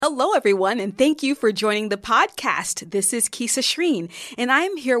Hello, everyone, and thank you for joining the podcast. This is Kisa Shreen, and I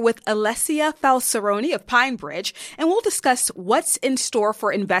am here with Alessia Falsaroni of PineBridge, and we'll discuss what's in store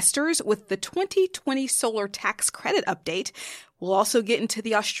for investors with the 2020 solar tax credit update. We'll also get into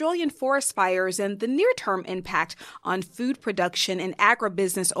the Australian forest fires and the near-term impact on food production and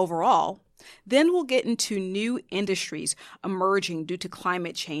agribusiness overall. Then we'll get into new industries emerging due to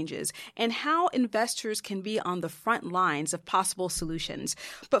climate changes and how investors can be on the front lines of possible solutions.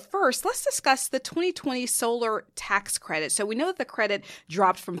 But first, let's discuss the 2020 solar tax credit. So we know that the credit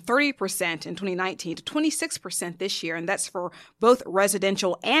dropped from 30% in 2019 to 26% this year, and that's for both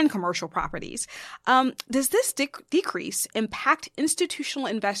residential and commercial properties. Does this decrease impact institutional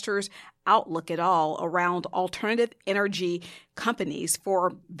investors' outlook at all around alternative energy companies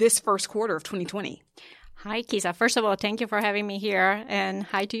for this first quarter of 2020? Hi, Kisa. First of all, thank you for having me here, and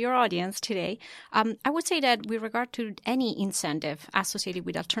hi to your audience today. I would say that with regard to any incentive associated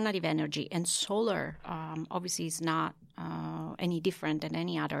with alternative energy, and solar obviously is not any different than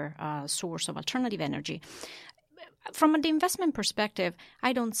any other source of alternative energy. From the investment perspective,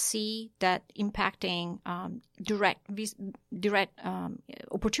 I don't see that impacting direct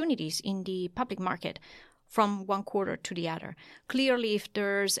opportunities in the public market from one quarter to the other. Clearly, if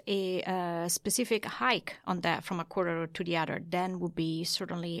there's a specific hike on that from a quarter to the other, then would be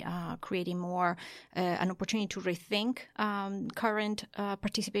certainly creating more an opportunity to rethink current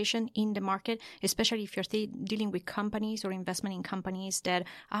participation in the market, especially if you're dealing with companies or investment in companies that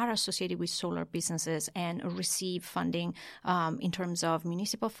are associated with solar businesses and receive funding in terms of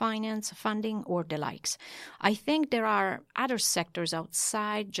municipal finance funding or the likes. I think there are other sectors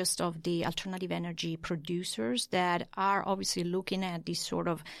outside just of the alternative energy producers that are obviously looking at these sort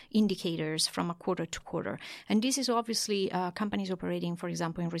of indicators from a quarter to quarter. And this is obviously companies operating, for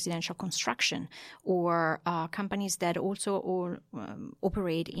example, in residential construction, or companies that also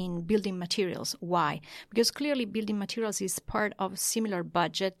operate in building materials. Why? Because clearly building materials is part of similar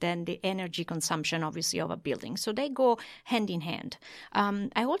budget than the energy consumption, obviously, of a building. So they go hand in hand.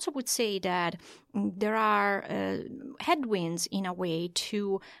 I also would say that there are headwinds in a way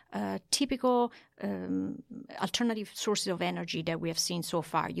to typical alternative sources of energy that we have seen so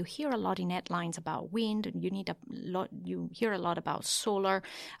far. You hear a lot in headlines about wind. You hear a lot about solar.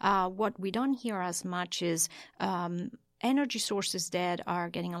 What we don't hear as much is energy sources that are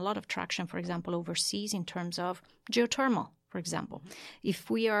getting a lot of traction, for example, overseas in terms of geothermal. For example, if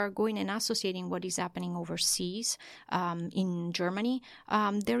we are going and associating what is happening overseas in Germany,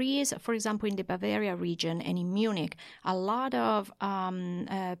 there is, for example, in the Bavaria region and in Munich, a lot of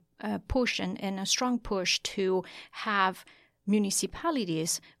push and a strong push to have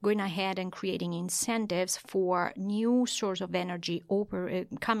municipalities going ahead and creating incentives for new source of energy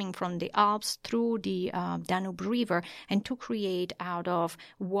coming from the Alps through the Danube River, and to create out of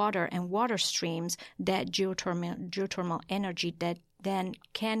water and water streams that geothermal energy that then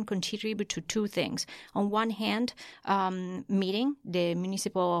can contribute to two things. On one hand, meeting the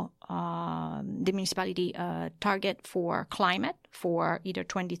municipality target for climate for either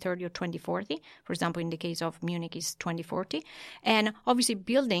 2030 or 2040. For example, in the case of Munich is 2040. And obviously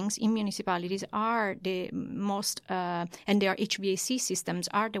buildings in municipalities are the most, and their HVAC systems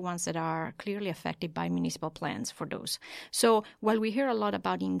are the ones that are clearly affected by municipal plans for those. So while we hear a lot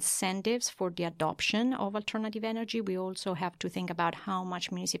about incentives for the adoption of alternative energy, we also have to think about how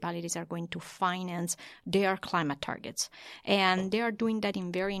much municipalities are going to finance their climate targets. And they are doing that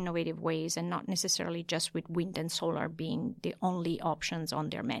in very innovative ways, and not necessarily just with wind and solar being the only options on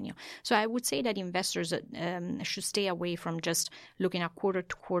their menu. So I would say that investors should stay away from just looking at quarter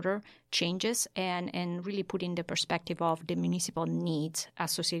to quarter changes and really put in the perspective of the municipal needs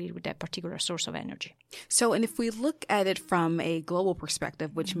associated with that particular source of energy. So, and if we look at it from a global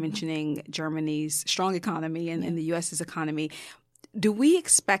perspective, which mentioning Germany's strong economy and the U.S.'s economy, do we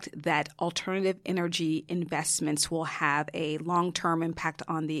expect that alternative energy investments will have a long-term impact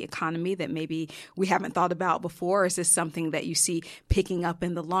on the economy that maybe we haven't thought about before? Or is this something that you see picking up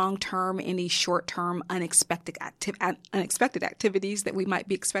in the long term, any short-term unexpected activities that we might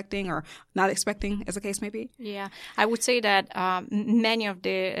be expecting or not expecting, as the case may be? Yeah, I would say that many of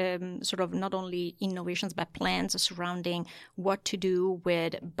the sort of not only innovations but plans surrounding what to do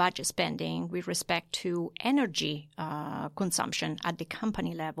with budget spending with respect to energy consumption at the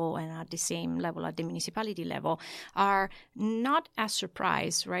company level and at the same level at the municipality level are not as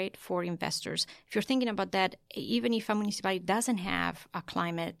surprise, right, for investors. If you're thinking about that, even if a municipality doesn't have a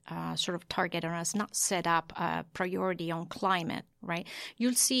climate sort of target or has not set up a priority on climate right?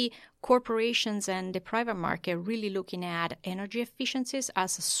 You'll see corporations and the private market really looking at energy efficiencies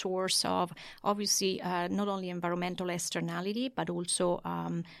as a source of, obviously, not only environmental externality, but also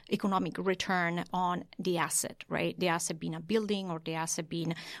economic return on the asset, right? The asset being a building, or the asset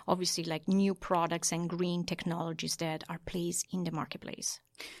being, obviously, like new products and green technologies that are placed in the marketplace.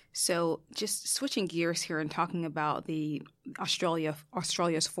 So just switching gears here and talking about the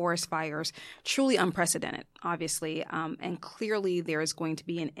Australia's forest fires, truly unprecedented, obviously, and clearly there is going to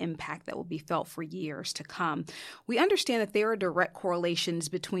be an impact that will be felt for years to come. We understand that there are direct correlations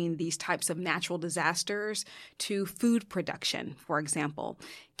between these types of natural disasters to food production, for example.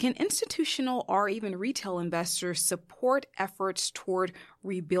 Can institutional or even retail investors support efforts toward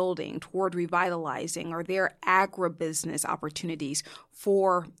rebuilding, toward revitalizing? Are there agribusiness opportunities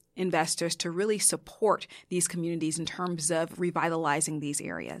for investors to really support these communities in terms of revitalizing these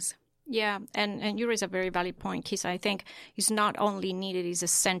areas? Yeah, and you raise a very valid point, Kisa. I think it's not only needed, it's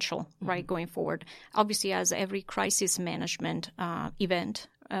essential, right, going forward. Obviously, as every crisis management event,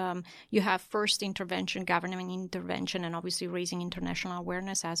 you have first intervention, government intervention, and obviously raising international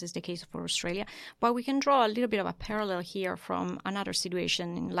awareness, as is the case for Australia. But we can draw a little bit of a parallel here from another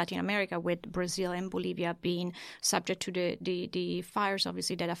situation in Latin America, with Brazil and Bolivia being subject to the fires,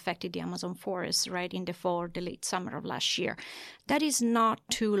 obviously, that affected the Amazon forest, right, in the fall or the late summer of last year. That is not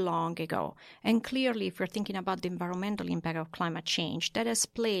too long ago. And clearly, if we're thinking about the environmental impact of climate change, that has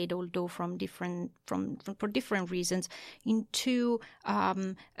played, although for different reasons, into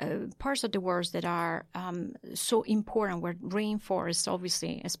parts of the world that are so important, where rainforests,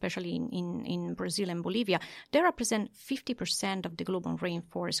 obviously, especially in Brazil and Bolivia, they represent 50% of the global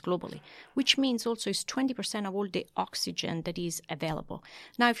rainforest globally, which means also it's 20% of all the oxygen that is available.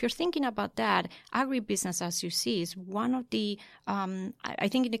 Now, if you're thinking about that, agribusiness, as you see, is one of the, I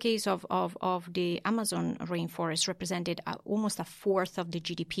think in the case of the Amazon rainforest, represented almost a fourth of the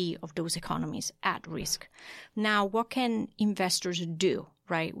GDP of those economies at risk. Now, what can investors do,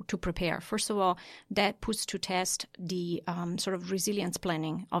 right, to prepare? First of all, that puts to test the sort of resilience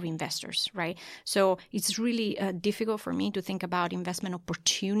planning of investors, right? So it's really difficult for me to think about investment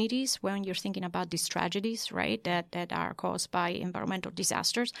opportunities when you're thinking about these tragedies, right, that are caused by environmental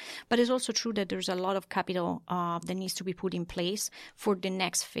disasters. But it's also true that there's a lot of capital that needs to be put in place for the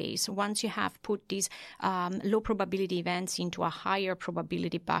next phase. Once you have put these low probability events into a higher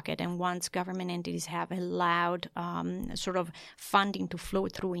probability bucket, and once government entities have allowed sort of funding to flow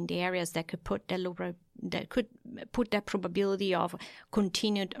through in the areas that could put that probability of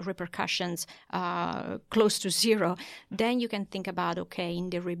continued repercussions close to zero, then you can think about, okay, in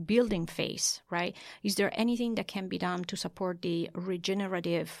the rebuilding phase, right, is there anything that can be done to support the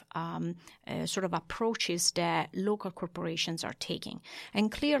regenerative sort of approaches that local corporations are taking?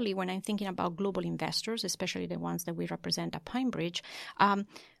 And clearly, when I'm thinking about global investors, especially the ones that we represent at PineBridge,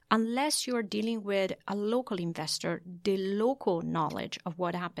 unless you're dealing with a local investor, the local knowledge of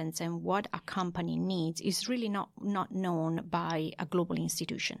what happens and what a company needs is really not known by a global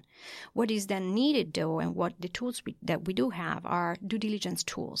institution. What is then needed, though, and what the tools that we do have are due diligence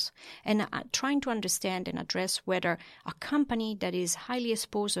tools, and trying to understand and address whether a company that is highly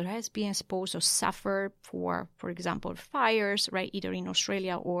exposed or has been exposed or suffered for example, fires, right, either in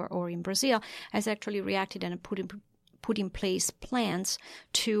Australia or in Brazil, has actually reacted and put in place plans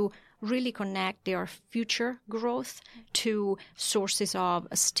to really connect their future growth to sources of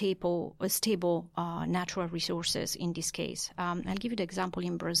stable natural resources in this case. I'll give you the example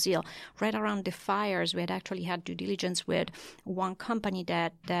in Brazil. Right around the fires, we had actually had due diligence with one company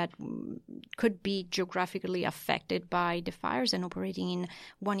that could be geographically affected by the fires and operating in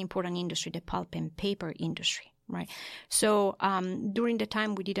one important industry, the pulp and paper industry. Right. So during the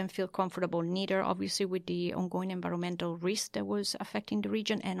time, we didn't feel comfortable neither, obviously, with the ongoing environmental risk that was affecting the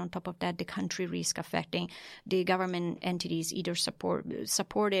region, and on top of that, the country risk affecting the government entities, either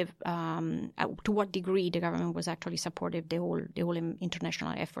supportive, to what degree the government was actually supportive, the whole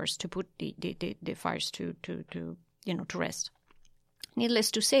international efforts to put the fires to rest.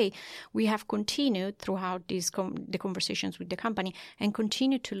 Needless to say, we have continued throughout the conversations with the company and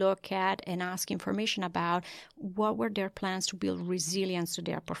continued to look at and ask information about what were their plans to build resilience to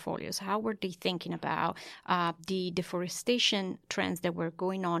their portfolios. How were they thinking about the deforestation trends that were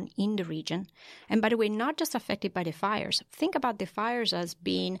going on in the region? And by the way, not just affected by the fires. Think about the fires as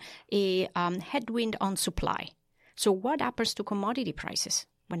being a headwind on supply. So what happens to commodity prices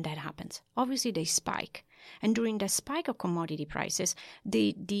when that happens? Obviously, they spike. And during the spike of commodity prices,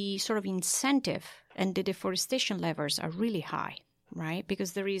 the sort of incentive and the deforestation levers are really high, right?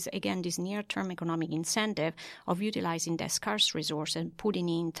 Because there is, again, this near-term economic incentive of utilizing that scarce resource and putting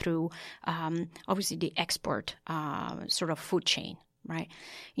in through, obviously, the export sort of food chain, right?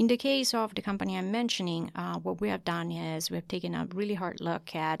 In the case of the company I'm mentioning, what we have done is we have taken a really hard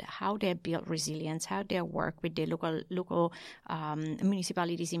look at how they build resilience, how they work with the local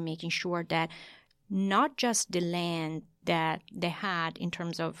municipalities in making sure that not just the land that they had in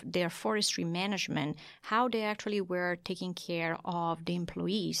terms of their forestry management, how they actually were taking care of the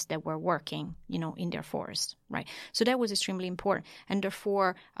employees that were working, in their forest, right? So that was extremely important. And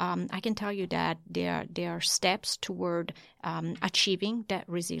therefore, I can tell you that there are steps toward achieving that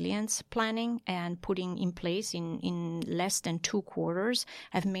resilience planning and putting in place in less than 2 quarters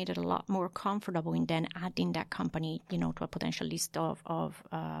have made it a lot more comfortable in then adding that company, to a potential list of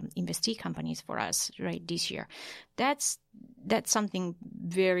investee companies for us, right, this year. That's something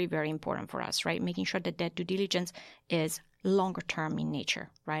very, very important for us, right? Making sure that due diligence is longer term in nature,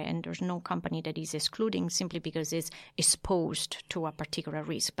 right? And there's no company that is excluding simply because it's exposed to a particular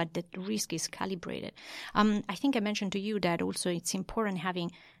risk, but the risk is calibrated. I think I mentioned to you that also it's important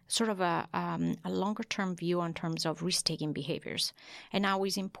having sort of a longer term view in terms of risk-taking behaviors. And now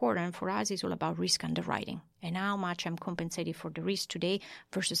it's important for us, it's all about risk underwriting and how much I'm compensated for the risk today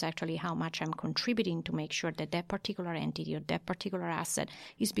versus actually how much I'm contributing to make sure that particular entity or that particular asset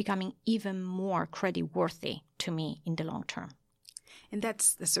is becoming even more credit-worthy to me in the long term. And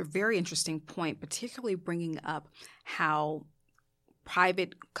that's a very interesting point, particularly bringing up how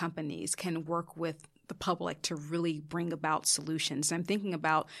private companies can work with the public to really bring about solutions. And I'm thinking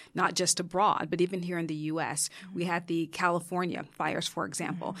about not just abroad, but even here in the U.S. We had the California fires, for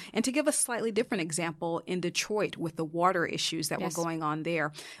example. And to give a slightly different example, in Detroit with the water issues that were going on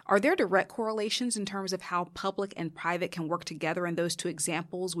there, are there direct correlations in terms of how public and private can work together in those two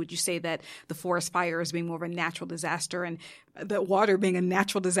examples? Would you say that the forest fires being more of a natural disaster and the water being a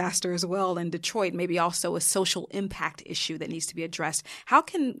natural disaster as well in Detroit, maybe also a social impact issue that needs to be addressed? How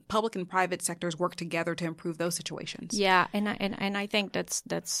can public and private sectors work together to improve those situations? Yeah, and I think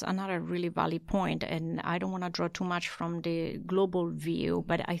that's another really valid point. And I don't want to draw too much from the global view,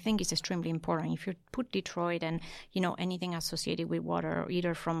 but I think it's extremely important. If you put Detroit and anything associated with water,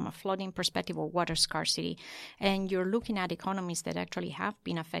 either from a flooding perspective or water scarcity, and you're looking at economies that actually have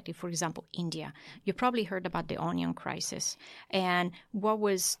been affected, for example, India. You probably heard about the onion crisis. And what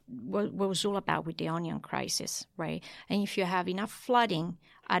was all about with the onion crisis, right? And if you have enough flooding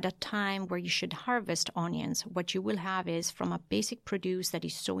at a time where you should harvest onions, what you will have is from a basic produce that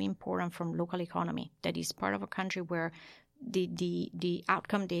is so important from local economy, that is part of a country where the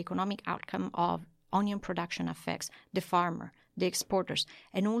outcome, the economic outcome of onion production affects the farmer, the exporters,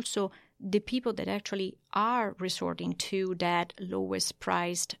 and also the people that actually are resorting to that lowest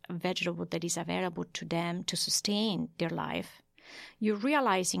priced vegetable that is available to them to sustain their life. You're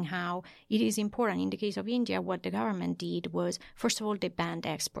realizing how it is important. In the case of India, what the government did was, first of all, they banned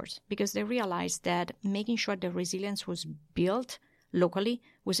exports because they realized that making sure the resilience was built locally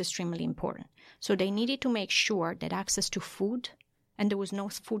was extremely important. So they needed to make sure that access to food, and there was no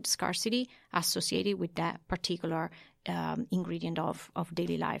food scarcity associated with that particular ingredient of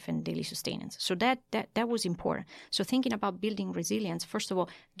daily life and daily sustenance. So that was important. So thinking about building resilience, first of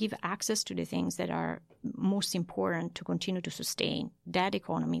all, give access to the things that are most important to continue to sustain that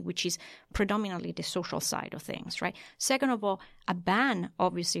economy, which is predominantly the social side of things, right? Second of all, a ban,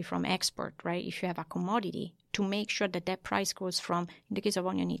 obviously, from export, right? If you have a commodity, to make sure that price goes from, in the case of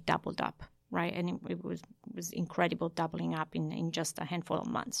onion, it doubled up, right? And it was incredible doubling up in just a handful of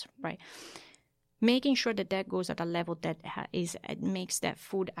months, right? Making sure that goes at a level that makes that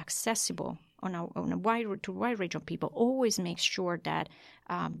food accessible on a wide range of people. Always makes sure that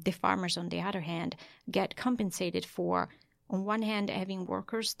the farmers, on the other hand, get compensated for, on one hand, having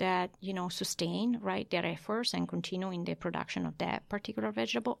workers that sustain their efforts and continue in the production of that particular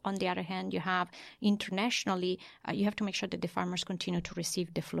vegetable. On the other hand, you have internationally, you have to make sure that the farmers continue to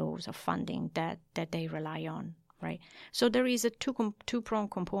receive the flows of funding that they rely on. Right. So there is a two-pronged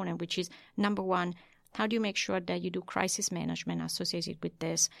component, which is, number one, how do you make sure that you do crisis management associated with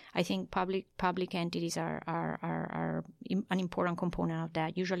this? I think public entities are an important component of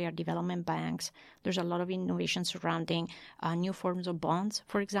that. Usually are development banks. There's a lot of innovation surrounding new forms of bonds,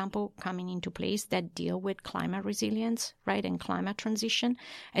 for example, coming into place that deal with climate resilience, right, and climate transition.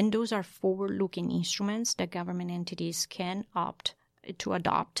 And those are forward-looking instruments that government entities can opt to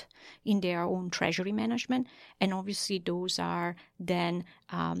adopt in their own treasury management. And obviously those are then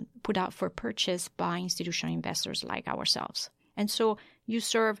put out for purchase by institutional investors like ourselves. And so you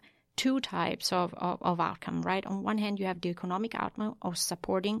serve two types of outcome, right? On one hand, you have the economic outcome of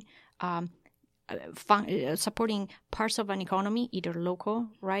supporting supporting parts of an economy, either local,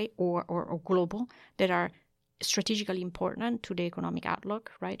 right, or global, that are strategically important to the economic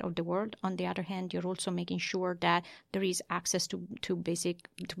outlook, right, of the world. On the other hand, you're also making sure that there is access to basic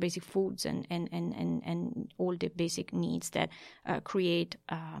foods and all the basic needs that create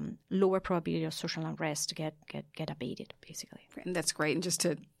lower probability of social unrest get abated, basically. And that's great. And just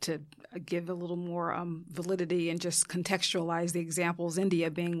to give a little more validity and just contextualize the examples,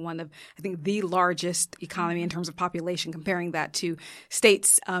 India being one of, I think, the largest economy in terms of population, comparing that to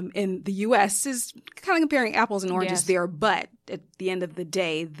states in the U.S. is kind of comparing apples and oranges there. But at the end of the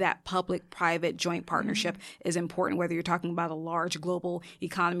day, that public-private joint partnership is important, whether you're talking about a large global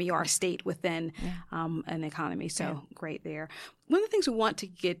economy or a state within an economy. So great there. One of the things we want to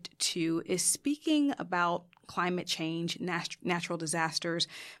get to is speaking about climate change, natural disasters.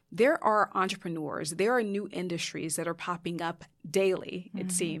 There are entrepreneurs, there are new industries that are popping up daily,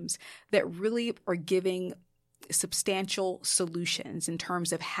 it seems, that really are giving substantial solutions in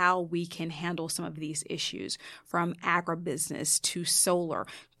terms of how we can handle some of these issues, from agribusiness to solar.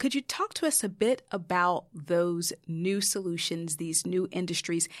 Could you talk to us a bit about those new solutions, these new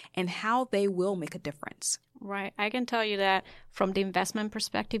industries, and how they will make a difference? Right. I can tell you that from the investment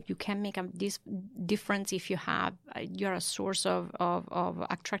perspective, you can make this difference if you're a source of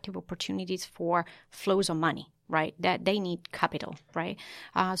attractive opportunities for flows of money, right? That they need capital, right?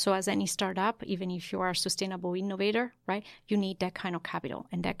 So as any startup, even if you are a sustainable innovator, right, you need that kind of capital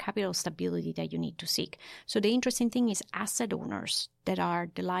and that capital stability that you need to seek. So the interesting thing is asset owners that are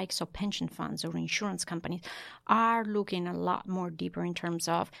the likes of pension funds or insurance companies are looking a lot more deeper in terms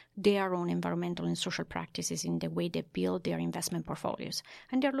of their own environmental and social practices in the way they build their investment portfolios.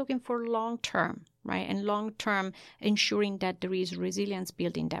 And they're looking for long-term, right? And long-term ensuring that there is resilience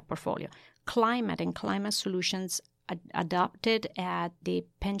built in that portfolio. Climate and climate solutions adopted at the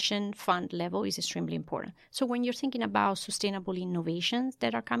pension fund level is extremely important. So when you're thinking about sustainable innovations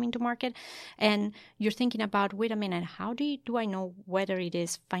that are coming to market and you're thinking about, wait a minute, how do I know whether it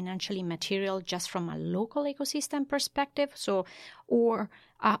is financially material just from a local ecosystem perspective? So, or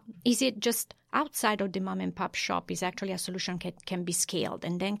is it just outside of the mom and pop shop is actually a solution can be scaled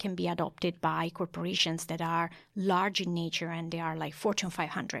and then can be adopted by corporations that are large in nature and they are like Fortune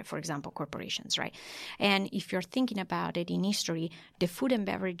 500, for example, corporations, right? And if you're thinking about it in history, the food and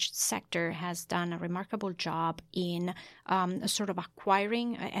beverage sector has done a remarkable job in sort of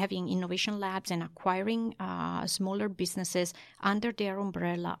acquiring, having innovation labs and acquiring smaller businesses under their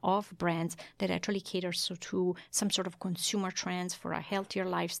umbrella of brands that actually caters to some sort of consumer trends for a healthier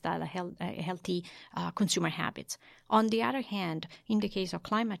lifestyle, a healthy consumer habits. On the other hand, in the case of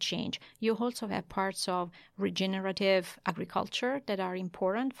climate change, you also have parts of regenerative agriculture that are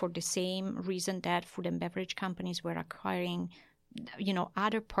important for the same reason that food and beverage companies were acquiring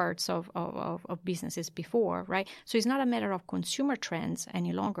other parts of businesses before, right? So it's not a matter of consumer trends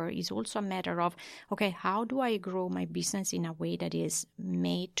any longer. It's also a matter of, okay, how do I grow my business in a way that is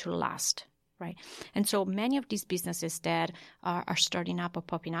made to last? Right. And so many of these businesses that are starting up or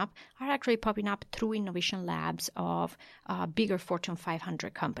popping up are actually popping up through innovation labs of bigger Fortune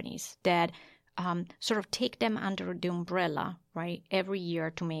 500 companies that sort of take them under the umbrella, right, every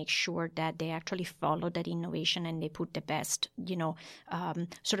year to make sure that they actually follow that innovation and they put the best,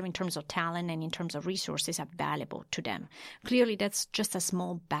 sort of in terms of talent and in terms of resources available to them. Clearly, that's just a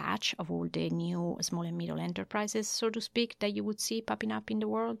small batch of all the new small and middle enterprises, so to speak, that you would see popping up in the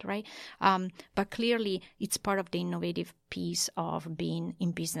world, right? But clearly, it's part of the innovative piece of being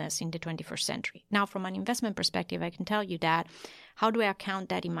in business in the 21st century. Now, from an investment perspective, I can tell you that how do I account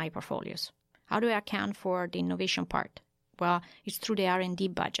that in my portfolios? How do I account for the innovation part? Well, it's through the R&D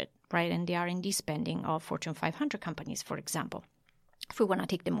budget, right, and the R&D spending of Fortune 500 companies, for example, if we want to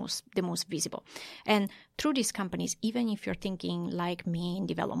take the most visible. And through these companies, even if you're thinking like me in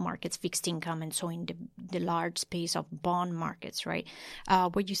developed markets, fixed income, and so in the large space of bond markets, right,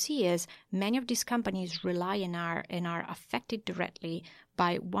 what you see is many of these companies rely and are affected directly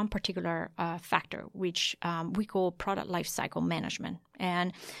by one particular factor, which we call product lifecycle management.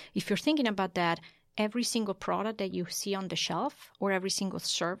 And if you're thinking about that, every single product that you see on the shelf or every single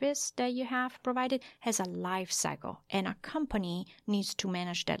service that you have provided has a life cycle. And a company needs to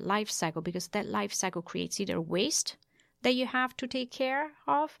manage that life cycle because that life cycle creates either waste that you have to take care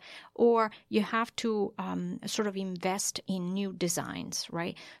of, or you have to sort of invest in new designs,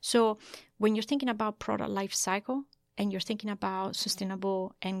 right? So when you're thinking about product life cycle, and you're thinking about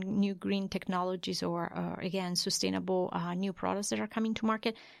sustainable and new green technologies or again, sustainable new products that are coming to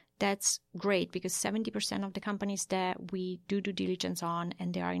market, that's great because 70% of the companies that we do due diligence on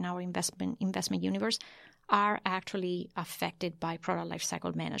and they are in our investment universe are actually affected by product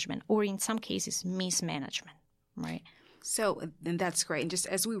lifecycle management or in some cases mismanagement, right? So, and that's great. And just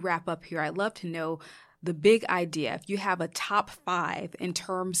as we wrap up here, I'd love to know the big idea. If you have a top 5 in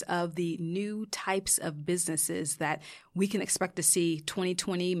terms of the new types of businesses that we can expect to see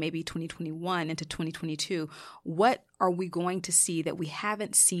 2020, maybe 2021 into 2022, what are we going to see that we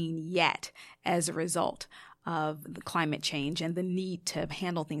haven't seen yet as a result of the climate change and the need to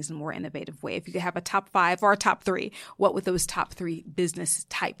handle things in a more innovative way? If you could have a top 5 or a top 3, what would those top 3 business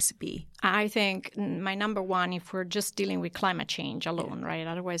types be? I think my number 1, if we're just dealing with climate change alone, right?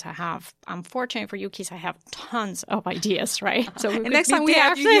 Otherwise, unfortunately for you, Keith, I have tons of ideas, right? So and next time we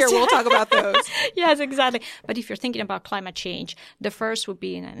have you here, we'll talk about those. Yes, exactly. But if you're thinking about climate change, the first would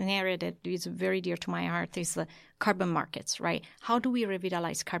be an area that is very dear to my heart is the carbon markets, right? How do we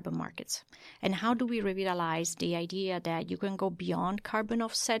revitalize carbon markets? And how do we revitalize the idea that you can go beyond carbon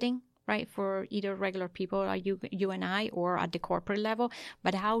offsetting, right, for either regular people like you and I or at the corporate level?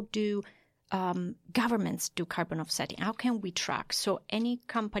 But how do governments do carbon offsetting? How can we track? So any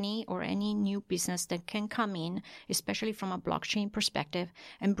company or any new business that can come in, especially from a blockchain perspective,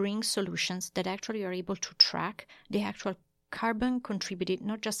 and bring solutions that actually are able to track the actual carbon contributed,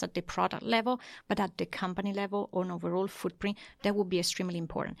 not just at the product level, but at the company level on overall footprint, that would be extremely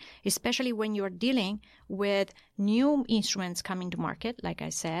important, especially when you're dealing with new instruments coming to market, like I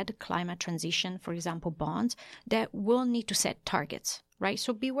said, climate transition, for example, bonds, that will need to set targets, right?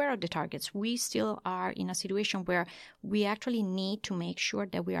 So beware of the targets. We still are in a situation where we actually need to make sure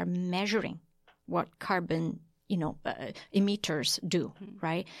that we are measuring what carbon, emitters do,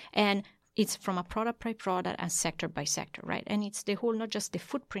 right? And it's from a product by product and sector by sector, right? And it's the whole, not just the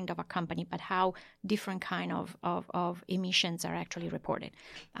footprint of a company, but how different kind of emissions are actually reported.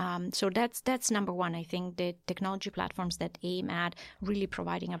 So that's number 1. I think the technology platforms that aim at really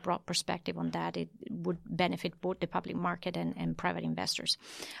providing a broad perspective on that, it would benefit both the public market and private investors.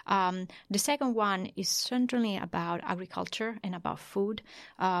 The second one is certainly about agriculture and about food.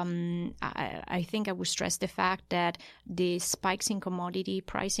 I think I would stress the fact that the spikes in commodity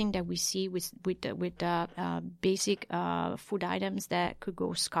pricing that we see with basic food items that could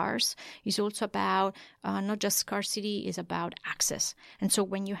go scarce is also about not just scarcity, is about access. And so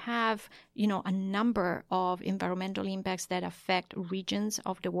when you have a number of environmental impacts that affect regions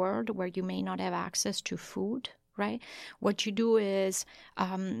of the world where you may not have access to food, right? What you do is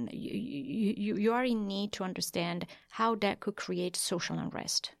you are in need to understand how that could create social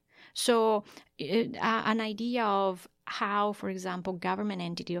unrest. So an idea of how, for example, government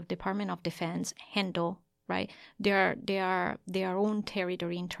entity of Department of Defense handle, right, their own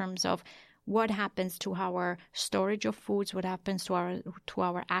territory in terms of what happens to our storage of foods, what happens to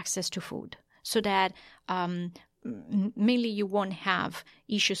our access to food, so that mainly you won't have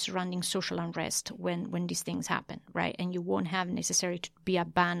issues surrounding social unrest when these things happen, right? And you won't have necessarily to be a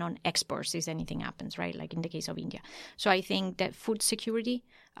ban on exports if anything happens, right? Like in the case of India. So I think that food security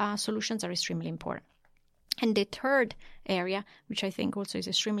solutions are extremely important. And the third area, which I think also is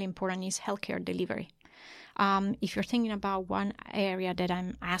extremely important, is healthcare delivery. If you're thinking about one area that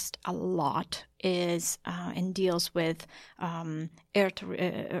I'm asked a lot is and deals with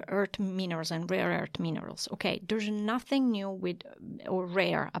earth minerals and rare earth minerals. Okay, there's nothing new or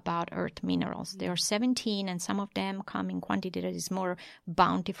rare about earth minerals. There are 17, and some of them come in quantity that is more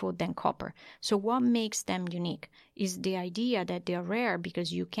bountiful than copper. So what makes them unique is the idea that they are rare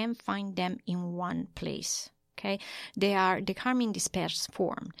because you can find them in one place. Okay, they come in dispersed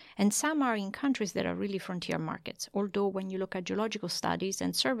form, and some are in countries that are really frontier markets. Although when you look at geological studies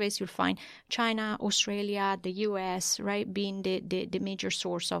and surveys, you'll find China, Australia, the US, right, being the major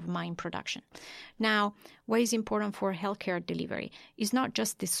source of mine production. Now, what is important for healthcare delivery is not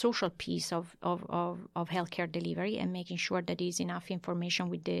just the social piece of healthcare delivery and making sure that there is enough information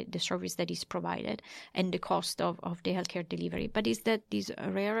with the service that is provided and the cost of the healthcare delivery, but is that these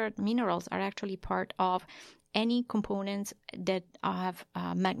rare earth minerals are actually part of any components that have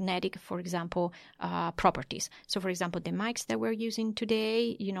magnetic, for example, properties. So, for example, the mics that we're using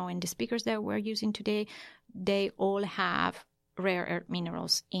today, and the speakers that we're using today, they all have rare earth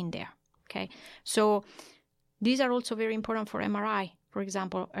minerals in there. Okay, so these are also very important for MRI, for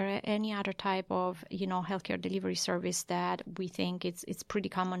example, or any other type of healthcare delivery service that we think it's pretty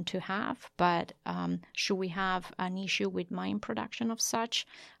common to have. But should we have an issue with mine production of such,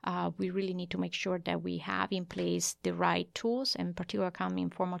 we really need to make sure that we have in place the right tools, and particularly coming in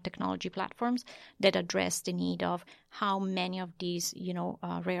form of technology platforms that address the need of how many of these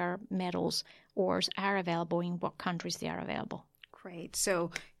rare metals ores are available, in what countries they are available. Great.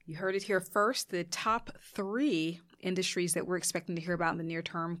 So You heard it here first. The top 3 industries that we're expecting to hear about in the near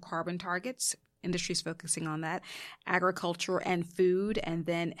term: carbon targets, industries focusing on that, agriculture and food, and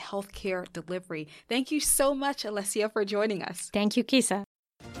then healthcare delivery. Thank you so much, Alessia, for joining us. Thank you, Kisa.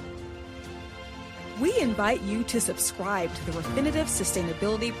 We invite you to subscribe to the Refinitiv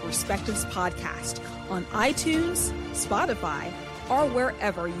Sustainability Perspectives podcast on iTunes, Spotify, or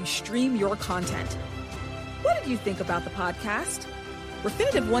wherever you stream your content. What did you think about the podcast?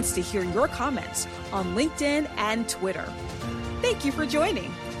 Refinitiv wants to hear your comments on LinkedIn and Twitter. Thank you for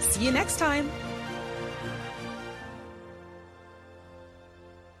joining. See you next time.